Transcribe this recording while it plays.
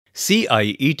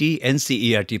CIET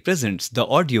NCERT presents the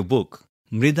audiobook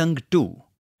Mridang 2,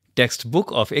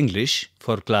 Textbook of English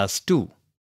for Class 2.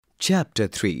 Chapter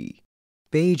 3,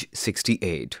 page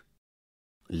 68.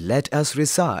 Let us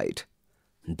recite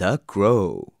The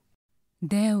Crow.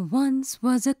 There once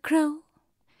was a crow.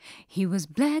 He was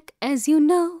black, as you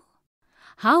know.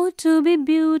 How to be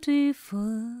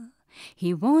beautiful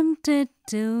he wanted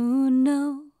to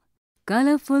know.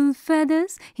 Colorful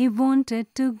feathers he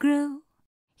wanted to grow.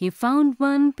 He found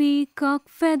one peacock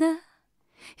feather.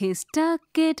 He stuck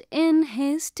it in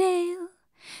his tail.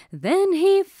 Then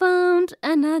he found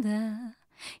another.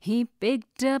 He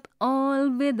picked up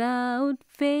all without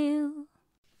fail.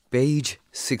 Page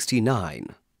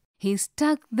 69. He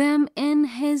stuck them in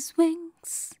his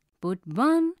wings, put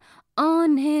one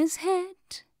on his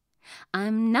head.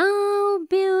 I'm now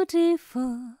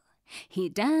beautiful, he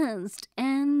danced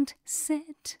and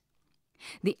said.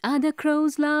 The other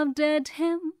crows laughed at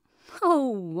him. Oh,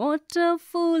 what a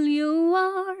fool you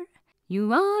are!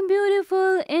 You are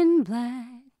beautiful in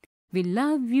black. We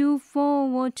love you for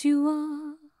what you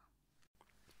are.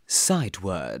 Sight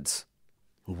words.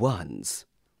 Once,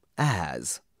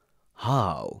 as,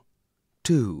 how,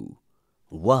 to,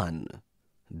 one,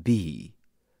 be,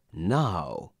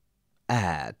 now,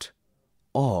 at,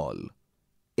 all,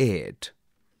 it.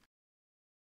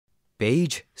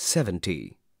 Page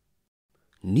 70.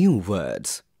 New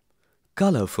words.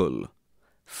 Colorful,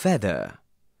 feather,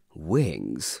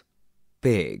 wings,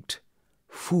 picked,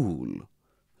 fool,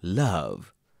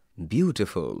 love,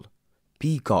 beautiful,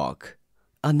 peacock,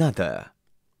 another.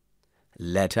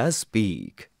 Let us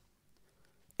speak.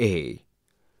 A.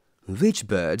 Which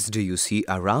birds do you see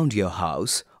around your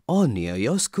house or near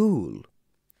your school?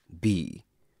 B.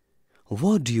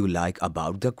 What do you like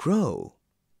about the crow?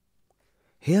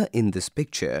 Here in this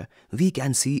picture, we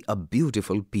can see a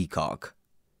beautiful peacock.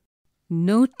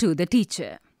 Note to the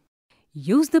teacher.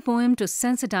 Use the poem to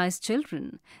sensitize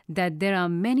children that there are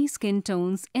many skin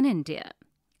tones in India.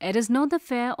 It is not the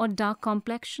fair or dark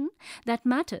complexion that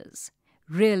matters.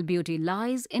 Real beauty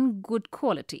lies in good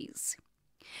qualities.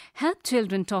 Help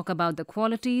children talk about the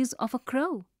qualities of a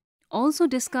crow. Also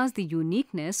discuss the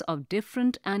uniqueness of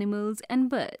different animals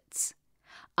and birds.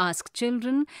 Ask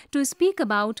children to speak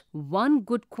about one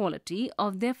good quality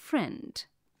of their friend.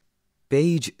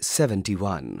 Page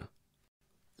 71.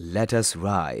 Let us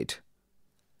write.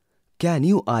 Can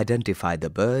you identify the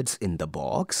birds in the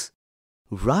box?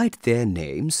 Write their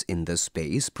names in the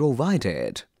space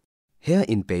provided. Here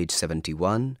in page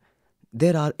 71,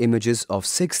 there are images of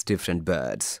 6 different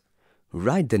birds.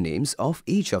 Write the names of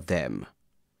each of them.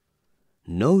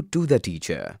 Note to the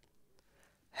teacher.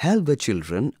 Help the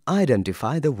children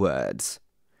identify the words.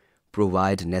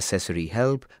 Provide necessary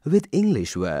help with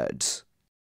English words.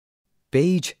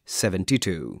 Page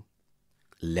 72.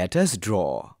 Let us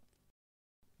draw.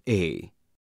 A.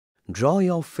 Draw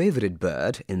your favorite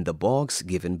bird in the box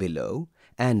given below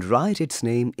and write its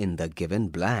name in the given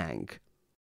blank.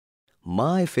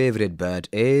 My favorite bird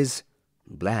is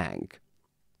blank.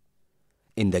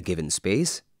 In the given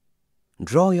space,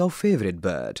 draw your favorite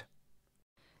bird.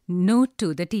 Note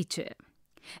to the teacher.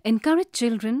 Encourage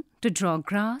children to draw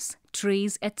grass,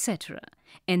 trees, etc.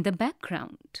 in the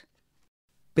background.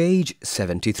 Page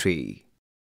 73.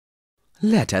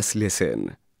 Let us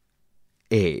listen.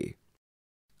 A.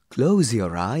 Close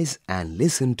your eyes and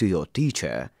listen to your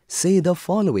teacher say the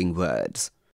following words.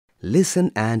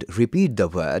 Listen and repeat the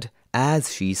word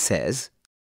as she says.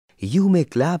 You may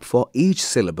clap for each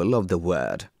syllable of the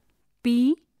word.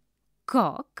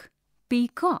 Peacock,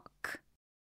 peacock.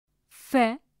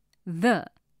 Feather,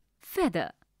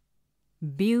 feather.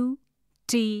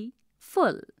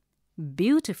 Beautiful,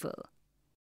 beautiful.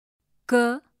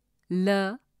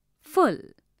 Colorful,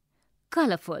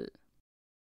 colorful.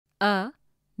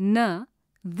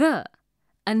 Another,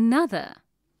 another.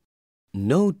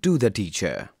 Note to the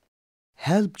teacher.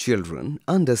 Help children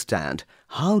understand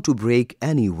how to break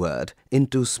any word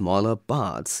into smaller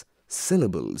parts,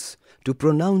 syllables, to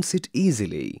pronounce it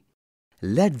easily.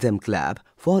 Let them clap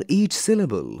for each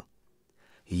syllable.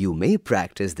 You may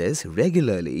practice this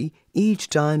regularly each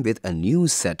time with a new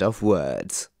set of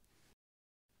words.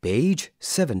 Page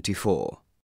 74.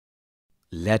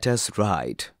 Let us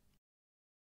write.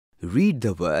 Read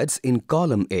the words in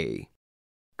column A.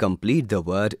 Complete the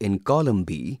word in column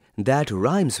B that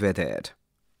rhymes with it.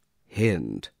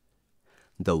 Hint.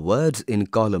 The words in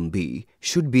column B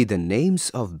should be the names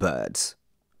of birds.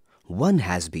 One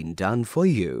has been done for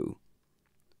you.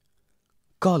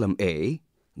 Column A,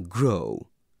 grow.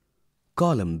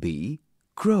 Column B,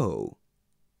 crow.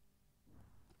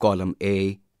 Column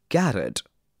A, carrot.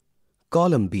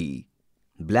 Column B,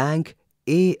 blank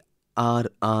A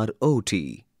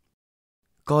ARROT.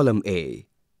 Column A,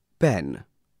 pen.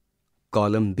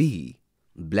 Column B,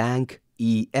 blank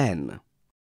EN.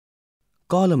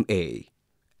 Column A,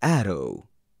 arrow.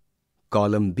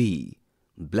 Column B,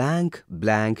 blank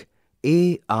blank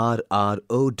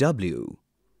ARROW.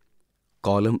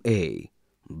 Column A,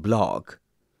 block.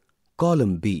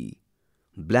 Column B,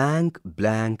 blank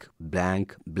blank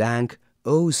blank blank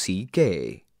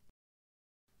OCK.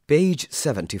 Page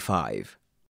 75.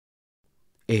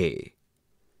 A.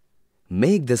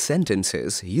 Make the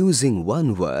sentences using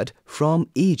one word from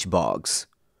each box.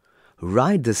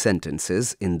 Write the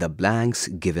sentences in the blanks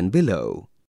given below.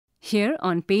 Here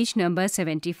on page number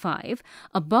 75,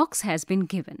 a box has been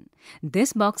given.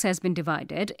 This box has been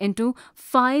divided into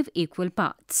 5 equal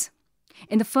parts.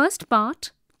 In the first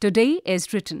part, today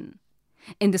is written.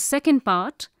 In the second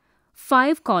part,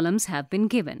 5 columns have been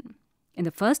given. In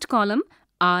the first column,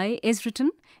 I is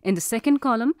written. In the second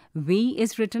column, we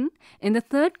is written. In the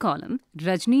third column,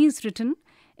 Rajni is written.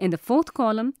 In the fourth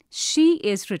column, she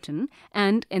is written.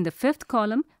 And in the fifth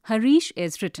column, Harish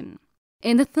is written.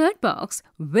 In the third box,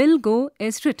 will go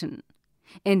is written.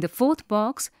 In the fourth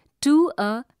box, to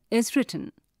a is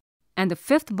written. And the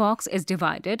fifth box is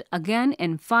divided again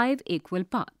in 5 equal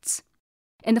parts.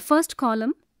 In the first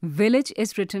column, village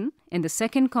is written. In the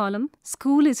second column,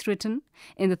 school is written.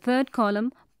 In the third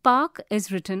column, park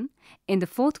is written. In the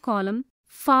fourth column,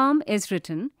 farm is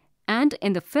written. And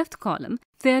in the fifth column,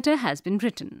 theatre has been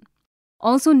written.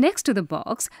 Also next to the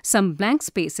box, some blank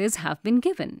spaces have been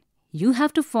given. You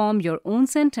have to form your own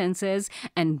sentences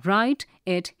and write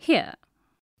it here.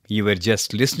 You were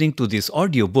just listening to this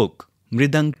audiobook,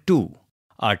 Mridang 2.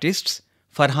 Artists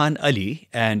Farhan Ali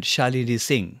and Shalini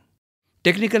Singh.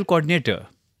 Technical Coordinator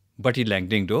Bati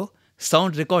Langdingdo.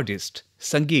 Sound Recordist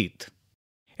Sangeet.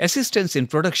 Assistance in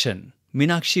Production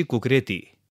Minakshi Kukreti.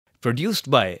 Produced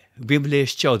by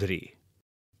Vimlesh Chaudhary.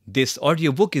 This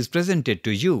audiobook is presented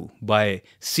to you by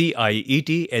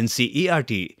CIET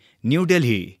NCERT, New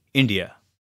Delhi, India.